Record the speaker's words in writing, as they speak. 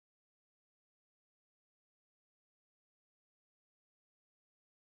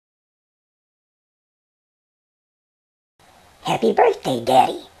Happy birthday,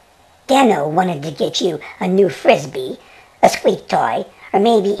 Daddy. Dano wanted to get you a new Frisbee, a squeak toy, or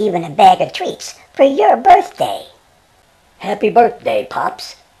maybe even a bag of treats for your birthday. Happy birthday,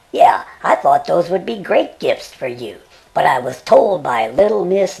 Pops. Yeah, I thought those would be great gifts for you, but I was told by Little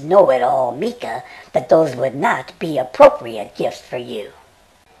Miss Know-It-All Meekah that those would not be appropriate gifts for you.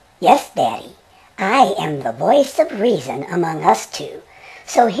 Yes, Daddy. I am the voice of reason among us two,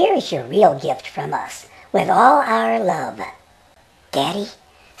 so here's your real gift from us, with all our love. Daddy,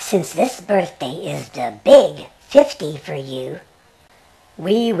 since this birthday is the big 50 for you,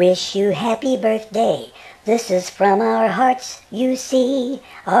 we wish you happy birthday. This is from our hearts, you see,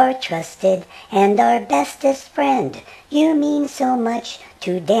 our trusted and our bestest friend. You mean so much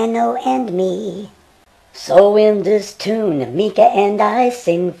to Dano and me. So in this tune, Meekah and I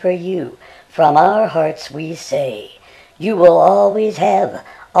sing for you. From our hearts we say, you will always have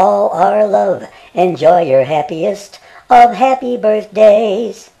all our love. Enjoy your happiest of happy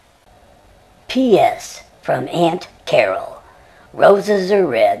birthdays. P.S. from Aunt Carol. Roses are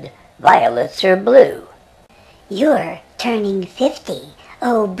red, violets are blue. You're turning 50.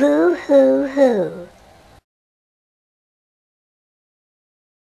 Oh, boo-hoo-hoo.